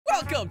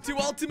Welcome to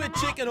Ultimate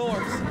Chicken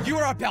Horse. You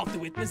are about to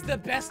witness the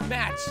best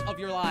match of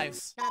your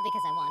lives. Not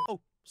because I won. Oh,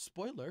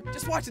 spoiler.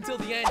 Just watch until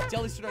the end.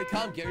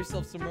 Jellystore.com. Get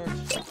yourself some merch.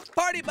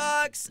 Party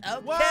bucks.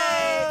 Okay. Whoa!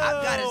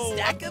 I've got a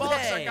stack of box.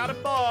 hay. I got a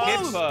box.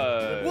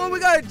 HIPPO. Whoa, we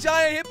got a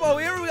giant hippo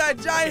here. We got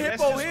a giant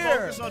hippo Let's just here.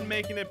 focus on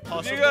making it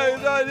possible. You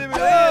guys aren't even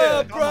Yeah,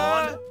 here. Come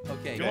on.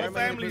 Okay. Your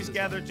families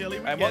gather, Jelly.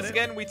 We And get once it.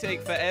 again, we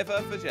take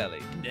forever for jelly.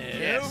 No,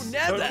 Yes.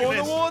 never. Don't pour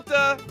the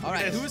water. All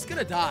right, Yes. who's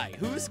gonna die?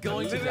 Who's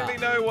going to Literally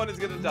die? no one is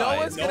gonna No die.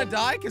 one's gonna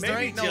die because there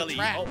Maybe ain't no Jelly.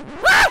 trap. Oh.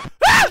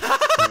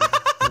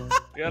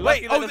 You're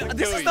Wait, lucky oh, that doesn't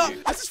this kill is not.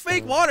 you. This is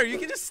fake water. You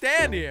can just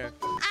stand here.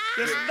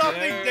 There's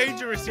nothing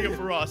dangerous here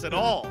for us at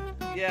all.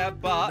 Yeah,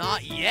 but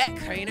Not yet,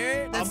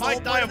 Crainer. I That's the whole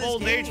might die point of this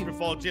old age game.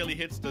 before Jelly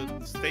hits the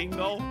thing,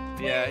 though.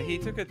 yeah, he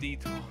took a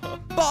detour.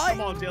 But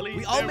Come on, Jelly.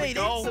 we all There made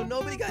go. it, so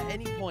nobody got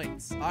any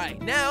points. All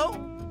right, now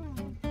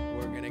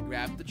we're gonna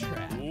grab the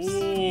traps.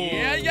 Ooh.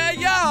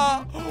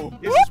 Yeah.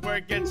 This is where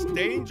it gets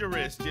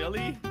dangerous,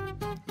 Jelly.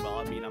 Well,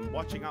 I mean, I'm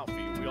watching out for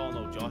you. We all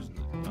know Josh is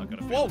not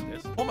gonna fail Whoa! at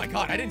this. Oh my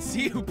God! I didn't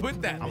see who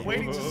put that. I'm there.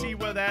 waiting to see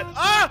where that.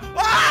 Ah!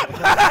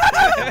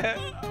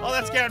 Oh,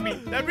 that scared me.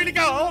 That really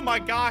got. Oh my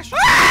gosh.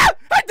 Ah!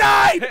 I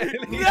died!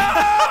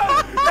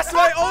 No! That's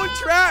my own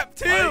trap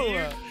too. Are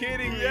you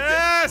kidding me?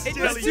 Yes, It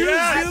Jelly. was too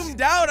Yes.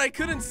 zoomed out. I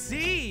couldn't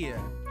see.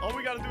 All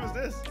we gotta do is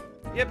this.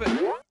 Yeah, but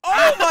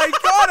Oh my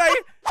God!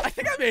 I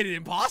think I made it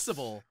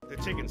impossible. The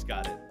chicken's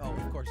got it. Oh,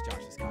 of course,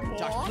 Josh has got it.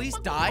 Josh, please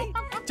die.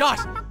 Josh,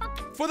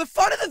 for the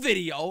fun of the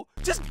video,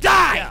 just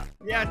die.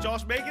 Yeah,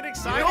 Josh, make it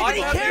exciting. Nobody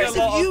I'm having cares a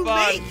lot if you of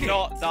fun make it.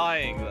 not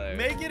dying though.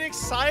 Make it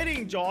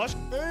exciting, Josh.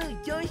 Oh,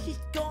 Josh has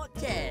got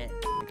it.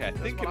 Okay, I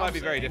think what it might I'm be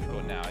very saying.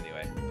 difficult now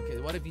anyway. Okay,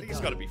 what have I you think it's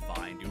done? gonna be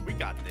fine, dude. We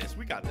got this.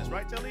 We got this,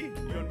 right, Jelly?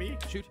 You and me.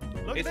 Shoot.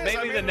 Look It's at this. I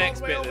mainly made the it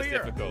next all the way bit over that's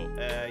here.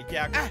 difficult.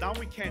 Yeah, because now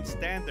we can't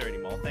stand there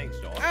anymore. Thanks,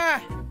 Josh.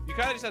 Ah! You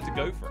kind of just have to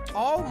go for it.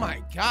 Oh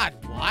my God!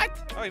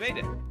 What? Oh, he made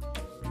it.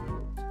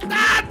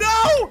 Ah!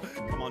 No!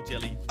 Come on,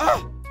 Jelly.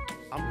 Ah!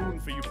 I'm rooting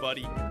for you,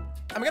 buddy.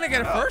 I'm gonna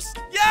get it first.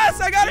 Yes,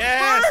 I got it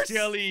Yes, first.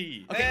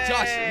 Jelly. Okay,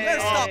 Josh, you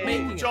gotta stop Hey.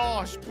 making it.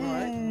 Josh.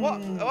 What?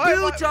 Why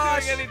am I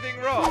Josh. doing anything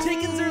wrong?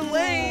 Chickens are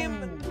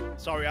lame.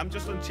 Sorry, I'm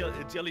just on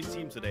Jelly's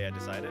team today, I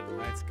decided.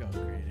 Let's go,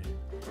 Graydon.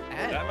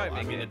 That might I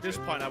make mean, it at this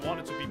point, I want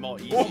it to be more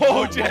easy.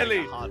 Whoa, Not Jelly.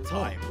 a hard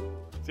time.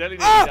 Jelly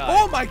didn't Ah! die.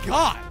 Oh my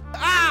God!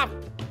 Ah!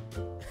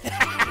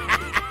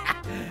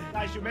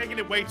 Guys, you're making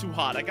it way too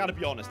hard. I gotta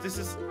be honest. This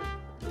is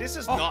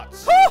Oh.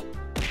 nuts. Oh!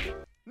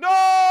 No!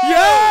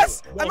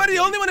 Yes! Whoa, Am I the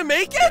only one to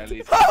make Jelly's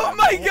it? Oh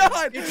my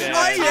God! It's Jelly's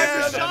I time to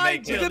am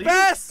shine, the Jelly.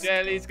 best.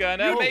 Jelly's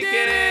gonna You make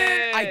did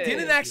it! I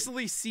didn't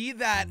actually see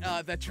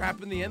that that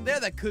trap in the end there.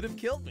 That could have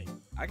killed me.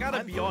 I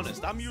gotta be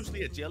honest. I'm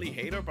usually a Jelly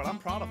hater, but I'm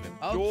proud of him.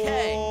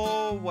 Okay.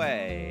 Your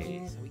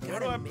way. So we Where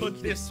gotta do I make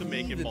put this to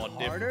make it even more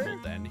harder?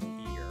 difficult than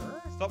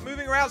here? Stop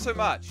moving around so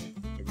much. Here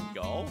we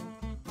go.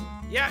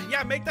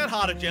 Yeah, make that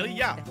harder, Jelly.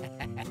 Yeah.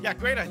 Yeah,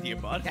 great idea,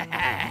 bud.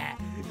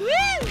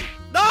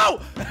 No!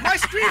 My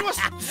screen was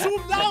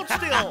zoomed out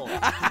still!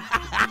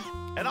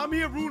 And I'm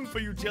here rooting for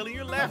you, Jelly.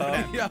 You're laughing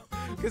at me. Yeah,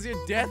 because your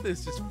death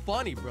is just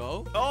funny,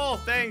 bro. Oh,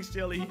 thanks,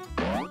 Jelly.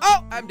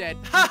 Oh, I'm dead.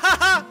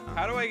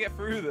 How do I get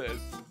through this?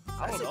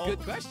 That's a don't know. good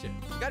question.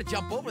 You gotta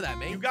jump over that, You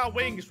man. got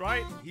wings,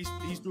 right?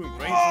 He's doing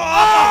great.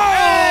 Oh!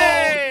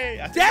 Hey!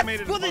 I think I Death made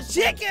it for the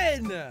impossible.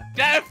 chicken!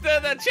 Death to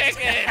the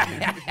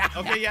chicken!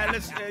 Okay, yeah,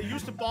 let's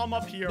use the bomb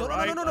up here, No,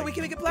 right? no, Like- we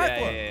can make a yeah,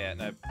 platform.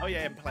 no. Oh,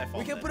 yeah, platform.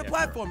 We can then, put a yeah,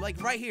 platform,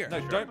 like right here. No,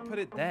 don't put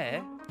it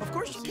there. Of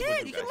course you See what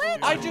can. you You can guys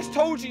land do. I on it. just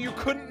told you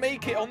couldn't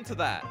make it onto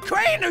that.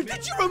 Crainer,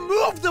 did you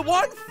remove the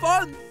one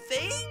fun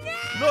thing?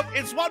 Sure. Look,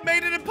 it's what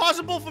made it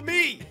impossible for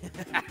me.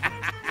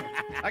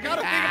 I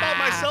gotta think about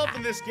myself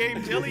in this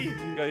game, Jelly.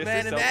 Go, you're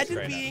Man, so imagine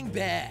self-restrained. being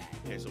bad.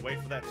 Okay, so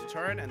wait for that to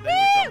turn, and then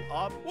we jump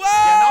up. Whoa!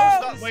 Yeah,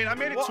 now it's not. Wait, I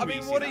made it What, too I mean,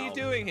 easy what are now. you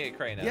doing here,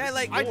 Crainer? Yeah, This is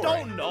like- I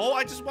boring. don't know.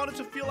 I just wanted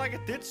to feel like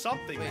I did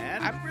something, Wait,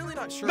 man. I'm really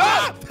not sure.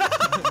 No!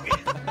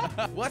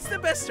 What's the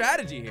best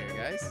strategy here,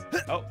 guys?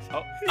 Oh!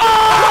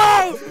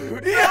 Oh!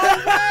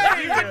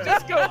 You could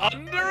just go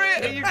under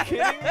it? Are you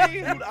kidding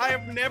me? Dude, I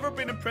have never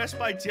been impressed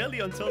by Jelly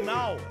until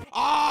now.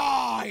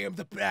 I am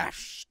the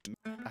best.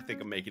 I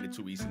think I'm making it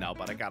too easy now,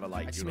 but I gotta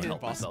I just made it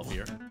help myself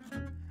here.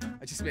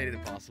 I just made it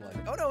impossible. I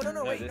think. Oh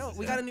no, wait, this no. is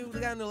We it. got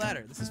a new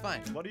ladder. This is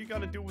fine. What are you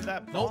gonna do with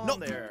that No, bomb no.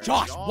 there?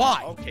 Josh,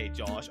 why? Okay,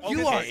 Josh.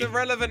 You okay. are It's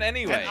irrelevant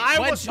anyway. And I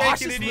when was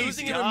Josh making is it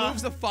losing, easy, it huh?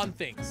 removes the fun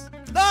things.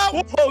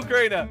 No! Whoa,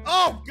 Crainer!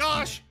 Oh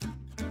gosh!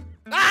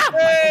 Ah!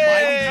 Hey!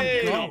 Why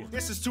did you go?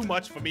 This is too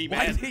much for me, Why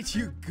man. did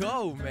you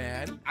go,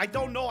 man? I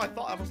don't know. I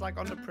thought I was like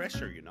under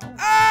pressure, you know.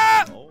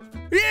 Ah! Oh.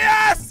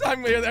 Yes!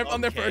 I'm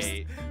there first.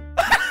 Okay.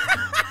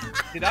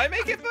 Did I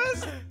make it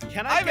first?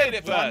 Can I I made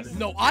get it one? first.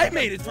 No, I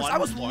made it first. I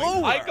was One point.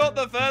 lower. I got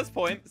the first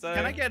point, so...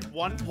 Can I get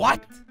one?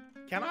 What?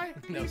 Can I?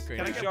 No, Please? great.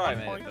 Can I get Sure, I one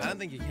made point? it. I don't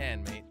think you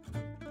can, mate.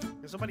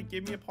 Can somebody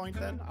give me a point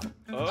then? I don't-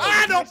 Oh,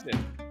 Ah, no! missed it.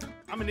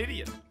 I'm an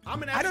idiot.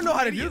 I'm an I don't know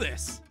how to absolute do idiot.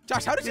 this.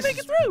 Josh, how did you This make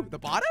it is- through? The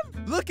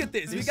bottom? Look at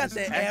this. We This got is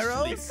the actually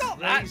arrows. It's Not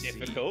that crazy.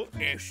 difficult.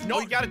 Yes, No,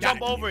 you gotta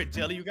jump over it,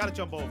 Jelly. You gotta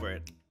jump over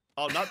it.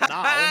 Oh, not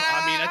now.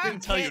 I mean, I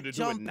didn't tell you to do it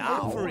Jump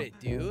now. over it,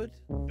 dude.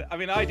 I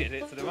mean, I did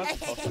it, so there must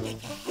be possible.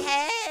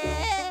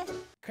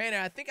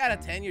 Craner, I think out of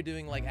 10, you're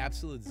doing like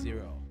absolute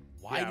 0.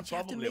 Why Yeah, did you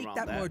have to probably make around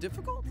that that. more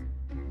difficult?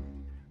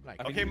 Like,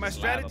 I think Okay, you my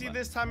just ladder strategy that.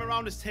 this time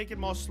around is take it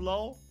more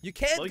slow. you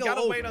can't So you go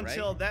gotta over, wait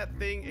until right? that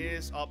thing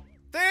is up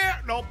there.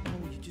 Nope.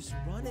 Oh, you just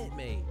run it,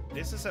 mate.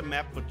 This is a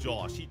map for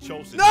Josh. He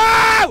chose it.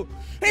 No!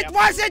 It Yep.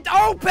 wasn't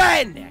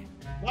open!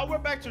 Now we're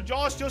back to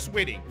Josh just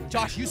winning.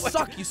 Josh, you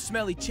suck, you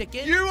smelly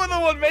chicken. You were the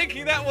one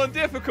making that one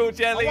difficult,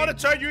 Jelly. I want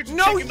to turn you to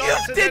No, chicken you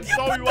nuggets and did! then You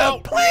throw put you the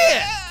out.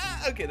 plan!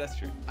 Okay, that's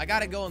true. I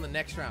gotta go in the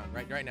next round,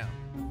 right now.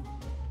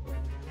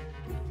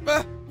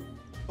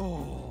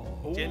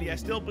 Oh. Jelly, I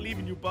still believe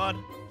in you, bud.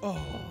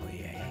 Oh,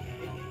 yeah.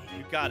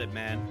 You got it,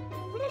 man.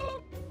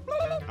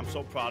 I'm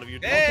so proud of you.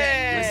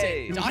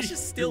 Hey! Listen, Josh is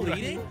still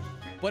leading,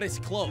 but it's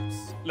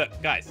close.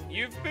 Look, guys,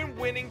 you've been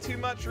winning too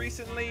much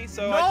recently,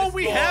 so I No, just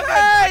we thought-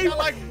 haven't. I got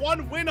like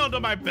 1 win under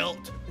my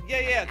belt.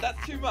 Yeah,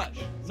 that's too much.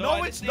 So No,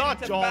 I it's just not,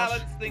 needed to Josh.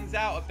 balance things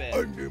out a bit.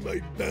 Under my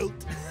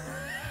belt.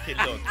 Okay,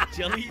 look,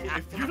 Jelly,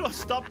 if you don't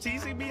stop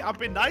teasing me, I've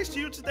been nice to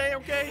you today,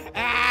 okay?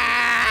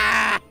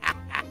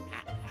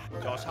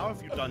 Josh, how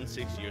have you done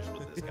 6 years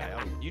with this guy?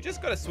 You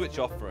just gotta switch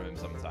off from him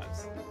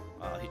sometimes.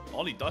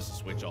 All he does is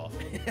switch off.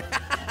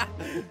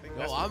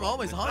 No, I'm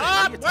always on it.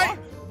 Ah, What are you wait!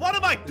 talking- What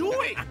am I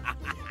doing?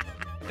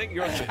 I think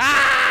you're on switch.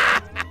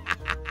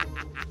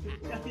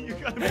 You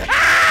gotta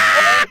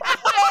be-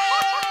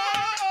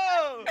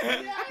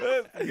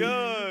 Let's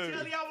go.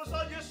 Jelly, I was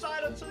on your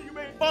side until you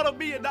made fun of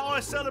me, and now I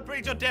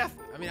celebrate your death.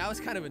 I mean, I was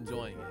kind of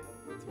enjoying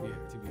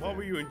it, to be What fair.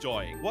 were you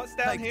enjoying? What's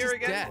down Like, here just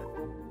again?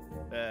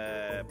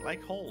 death.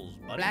 Black holes,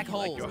 buddy. Black Like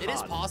holes. your It is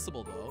heart.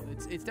 possible, though.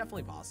 It's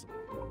definitely possible.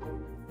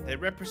 They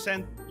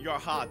represent your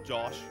heart,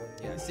 Josh.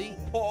 Yeah, see?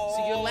 Oh,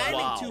 See, you're landing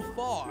wow. too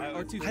far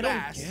or too I don't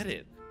fast. get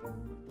it.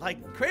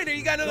 Like, Crater,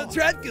 you got another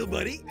trap kill,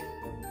 buddy.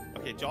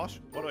 okay, Josh,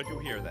 what do I do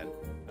here then?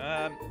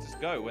 Just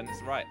go when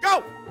it's right.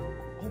 Go!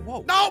 Oh,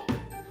 whoa. No!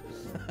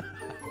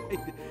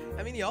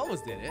 I mean, you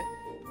almost did it.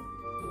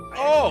 I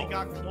Oh! actually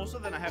got closer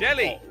than I have.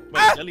 Jelly! Oh,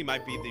 wait, Jelly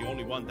might be the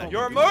only one that.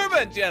 You're a can do this.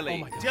 moment, Jelly. Oh,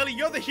 my God. Jelly,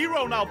 you're the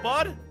hero now,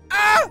 bud.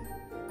 Ah!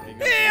 There you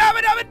go. Hey, I'm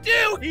another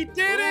dude! He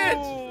did it!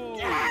 Ooh.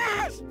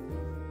 Yes!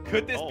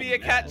 Could this Oh, be a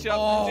man. catch-up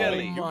Oh, for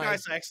Jelly? You my-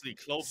 guys are actually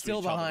close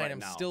Still to each other behind. right I'm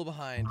now. still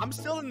behind. I'm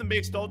still in the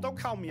mix, though. Don't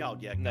count me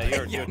out yet. No,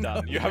 you're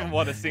done. You haven't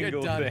won a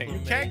single done, thing. you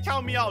You can't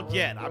count me out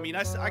yet. I mean,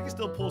 I can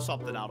still pull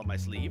something out of my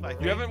sleeve. I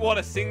think. You haven't won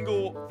a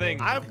single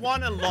thing. I've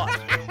won a lot.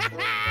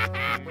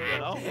 You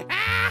know?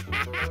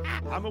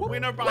 I'm a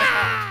winner by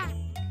heart.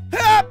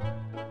 Help!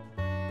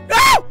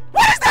 No!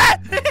 What is that?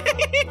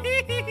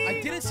 I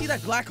didn't see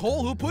that black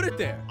hole. Who put it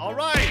there? All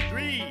right,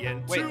 3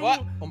 and 2. Wait,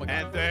 what? Oh my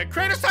God. And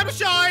Kratos time to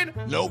shine.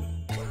 Nope.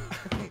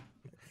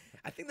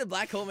 I think the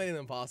black hole made it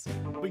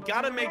impossible. We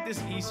gotta make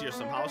this easier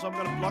somehow, so I'm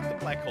gonna block the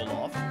black hole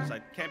off because I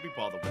can't be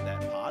bothered with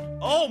that part.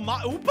 Oh my!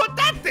 Who put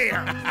that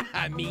there?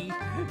 Me.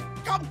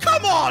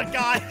 Come on,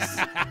 guys!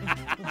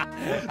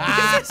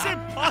 This is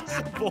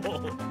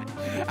impossible.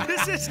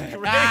 This is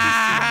crazy.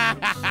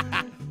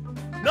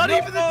 Not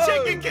even the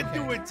chicken can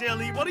do it,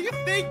 Jelly. What are you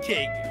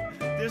thinking?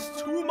 There's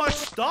too much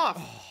stuff.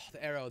 Oh,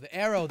 the arrow, the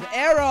arrow, the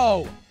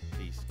arrow!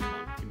 Please, come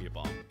on, give me a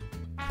bomb.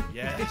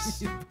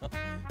 Yes.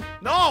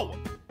 No!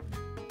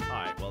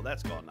 Alright, well,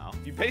 that's gone now.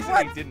 You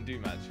basically didn't do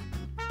much.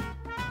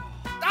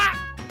 Ah!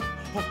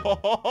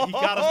 He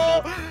got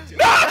us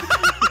both.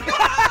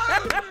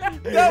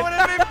 That would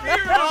have been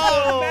beautiful.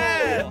 Oh,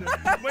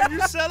 man! When you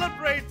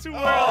celebrate too early,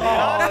 Oh,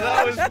 huh?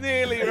 that was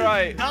nearly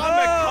right.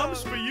 Karma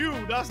comes for you,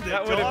 doesn't it,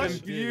 That would have Josh?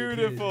 been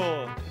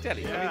beautiful.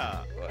 Jelly,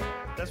 Yeah.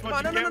 That's what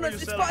Come on, you no, get when you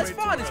it's celebrate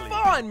fun, too it's early.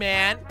 fun,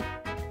 man!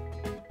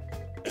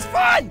 It's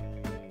fun!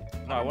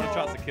 No, I want a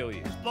chance to kill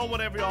you. Just blow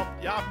whatever you up.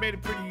 Yeah, I've made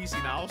it pretty easy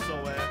now,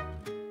 so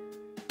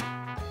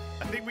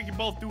I think we can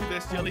both do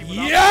this, Jelly.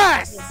 without-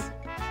 Yes!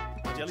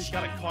 Jelly's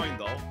got a coin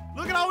though.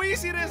 Look at how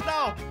easy it is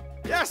now.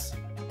 Yes.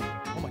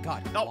 Oh my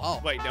God. No.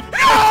 Wow. Wait. Never.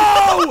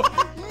 No!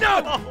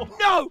 No!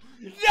 No!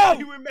 No!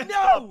 You messed No!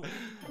 up.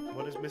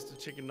 What is Mr.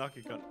 Chicken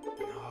Nugget got?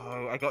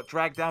 Oh, I got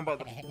dragged down by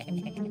the...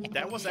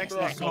 That was actually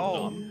Black so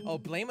hole. dumb. Oh,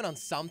 blame it on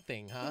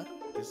something, huh?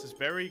 This is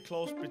very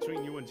close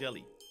between you and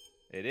Jelly.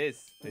 It is.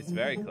 It's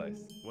very close.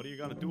 What are you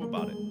gonna do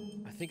about it?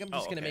 I think I'm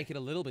just gonna okay. make it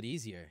a little bit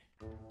easier.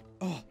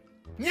 Oh.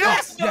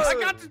 Yes! Yes! I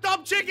got the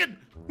dumb chicken!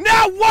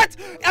 No! What?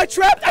 I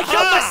trapped! I killed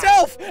Ah!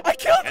 myself! I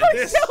killed And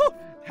this- myself!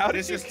 How did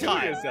This you is kill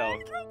time.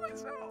 yourself?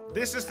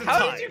 This is the How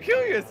time. did you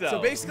kill yourself?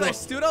 So basically, I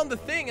stood on the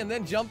thing and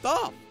then jumped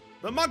off.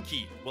 The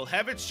monkey will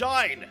have it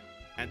shine.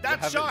 And that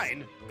have it-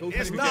 shine Go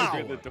is through now.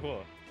 Through the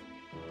door.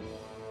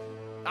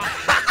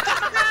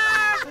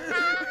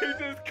 He's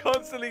just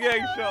constantly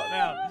getting shot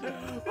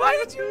now.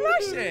 Why did you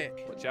rush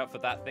it? Watch out for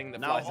that thing that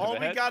Now flies all we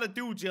overhead. gotta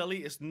do, Jelly,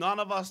 is none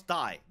of us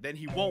die. Then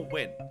he won't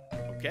win.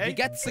 Okay? He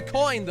gets the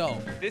coin, though.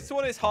 This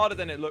one is harder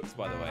than it looks,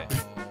 by the way.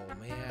 Oh,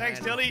 man. Thanks,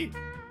 Jelly.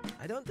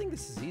 I don't think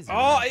this is easy.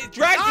 Oh, it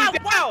drags Ah, you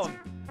down!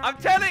 I'm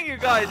telling you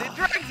guys, it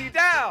drags you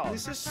down!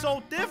 This is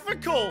so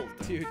difficult.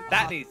 Dude.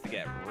 That needs to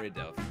get rid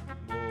of.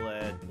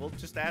 We'll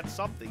just add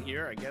something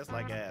here, I guess,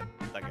 like a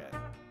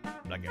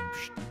like a,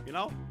 you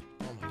know.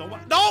 Oh Don't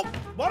want. No!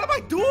 What am I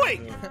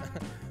doing?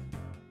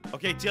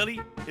 Okay, Jelly,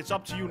 it's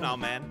up to you now,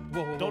 man.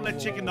 Don't let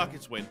chicken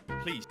nuggets win,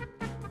 please.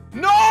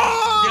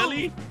 No!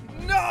 Jelly,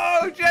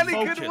 No! Jelly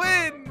Focus. could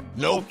win!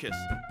 focus.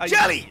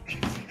 Jelly!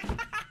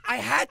 I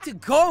had to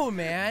go,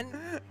 man.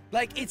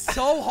 Like, it's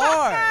so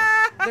hard.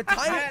 The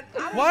time.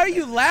 Why are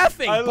you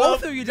laughing?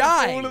 Both of you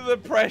died. All of the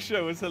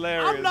pressure was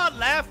hilarious. I'm not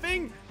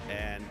laughing.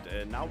 And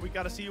now we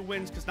gotta see who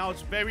wins, because now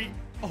it's very...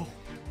 Oh.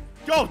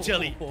 Go,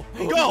 Jelly!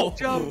 Go!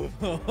 Jump.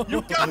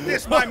 You got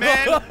this, my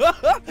man!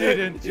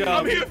 Didn't jump.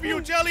 I'm here for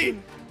you, Jelly!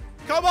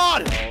 Come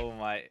on! Oh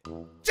my.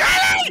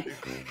 Jelly!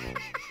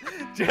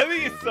 Jelly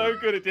is so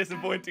good at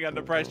disappointing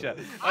under pressure.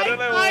 I don't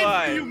know I'm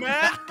why. for you,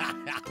 man!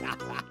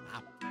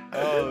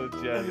 Oh,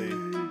 Jelly.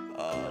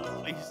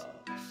 Please.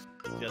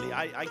 Jelly,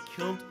 I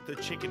killed the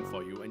chicken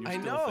for you, and you I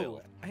still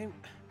know. failed.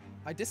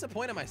 I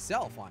disappointed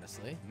myself,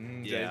 honestly.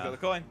 Jelly's Yeah. got the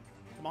coin.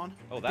 Come on.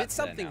 Oh, Did that's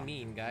there something now.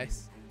 mean,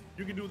 guys.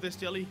 You can do this,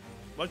 Jelly.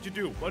 What did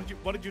you do?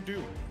 What did you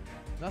do?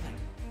 Nothing.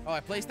 Oh, I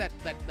placed that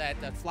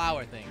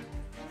flower thing.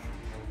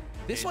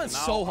 This Okay, one's now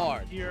so I'm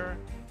hard. Here.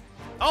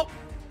 Oh!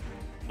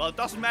 Well, it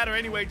doesn't matter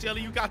anyway,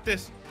 Jelly. You got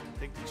this. I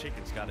think the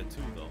chicken's got it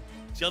too, though.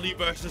 Jelly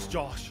versus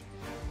Josh.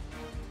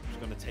 Who's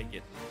gonna take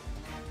it?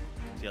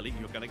 Jelly,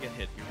 you're gonna get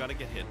hit. You're gonna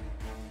get hit.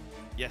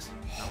 Yes.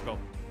 Now go.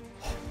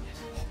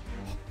 Yes.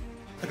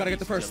 I gotta get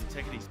the Easy, first.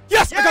 Jelly, take it easy.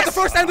 Yes, I got the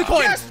first and the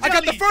coin. Yes, I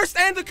got the Jelly! first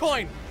and the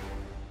coin.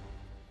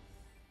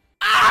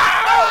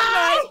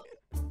 Oh,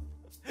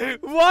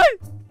 What?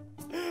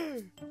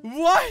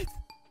 What?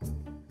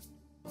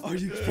 Are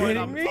you no! kidding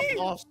I'm me?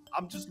 lost.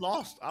 I'm just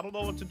lost. I don't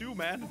know what to do,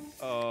 man.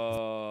 Oh.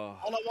 All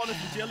I want is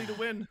for Jelly to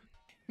win.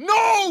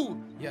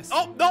 No! Yes.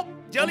 Oh, no!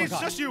 Jelly, it's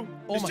God. just you.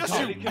 Oh It's my just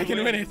God. you. I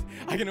can win it.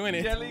 I can win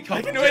it. Jelly, I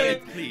come can on, win Jelly,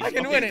 it. please. I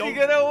can Okay, win it. don't-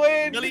 You're gonna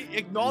win. Jelly,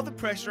 ignore the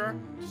pressure.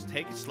 Just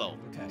take it slow.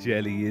 Okay.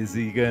 Jelly, is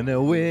he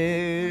gonna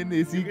win?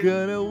 Is he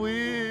gonna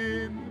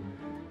win?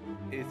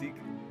 Is he?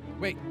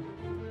 Wait.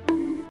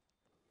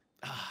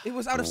 It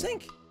was out of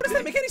sync. Does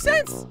that make any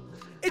sense?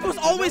 It was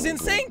always in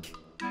sync.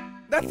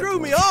 That threw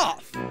me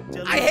off.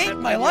 Jelly, I you've hate had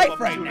my plenty of life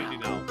right opportunity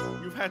now.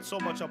 You've had so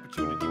much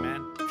opportunity,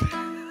 man.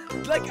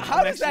 Like,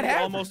 how does that I'm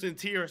happen? almost in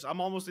tears.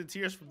 I'm almost in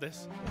tears from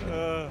this.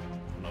 No,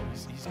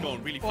 he's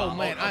going really far. Oh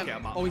man, okay,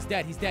 I'm out. oh he's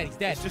dead. He's dead. He's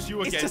dead. It's just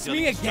you again. It's just Jelly.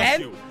 me It's just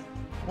again. you.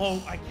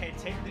 Oh, I can't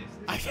take this.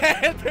 I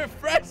can't. The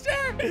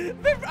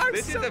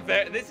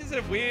pressure. This is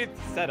a weird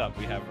setup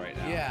we have right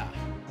now. Yeah.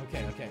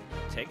 Okay. Okay.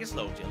 Take it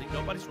slow, Jelly.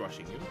 Nobody's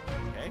rushing you.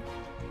 Okay.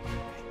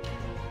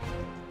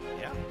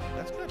 Yeah,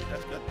 that's good.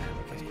 That's good.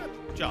 That's good.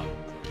 Good job.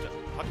 Good job.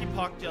 Hockey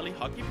puck, Jelly.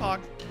 Hockey puck.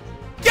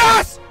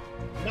 Yes!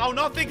 Now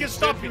nothing can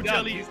stop you,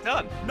 Jelly. He's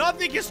done.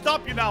 Nothing can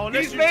stop you now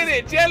unless He's you made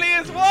it. Jelly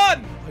has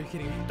won. Are you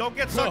kidding me? don't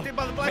get sucked in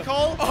by the black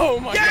hole. Oh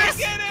my Yes! God.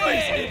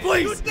 Get it.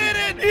 Please. You did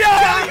it!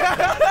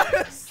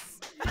 Yes!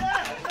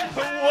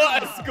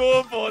 What a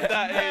scoreboard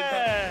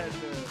that is.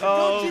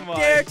 Don't you my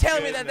dare tell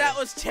me that goodness. that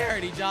was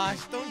charity, Josh.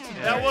 Don't you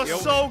dare. That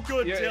was so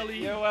good, You're-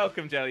 Jelly. You're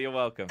welcome, Jelly. You're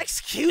welcome.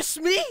 Excuse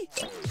me?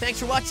 Thanks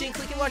for watching.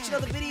 Click and watch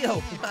another video.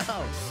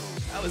 Wow.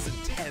 That was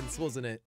intense, wasn't it?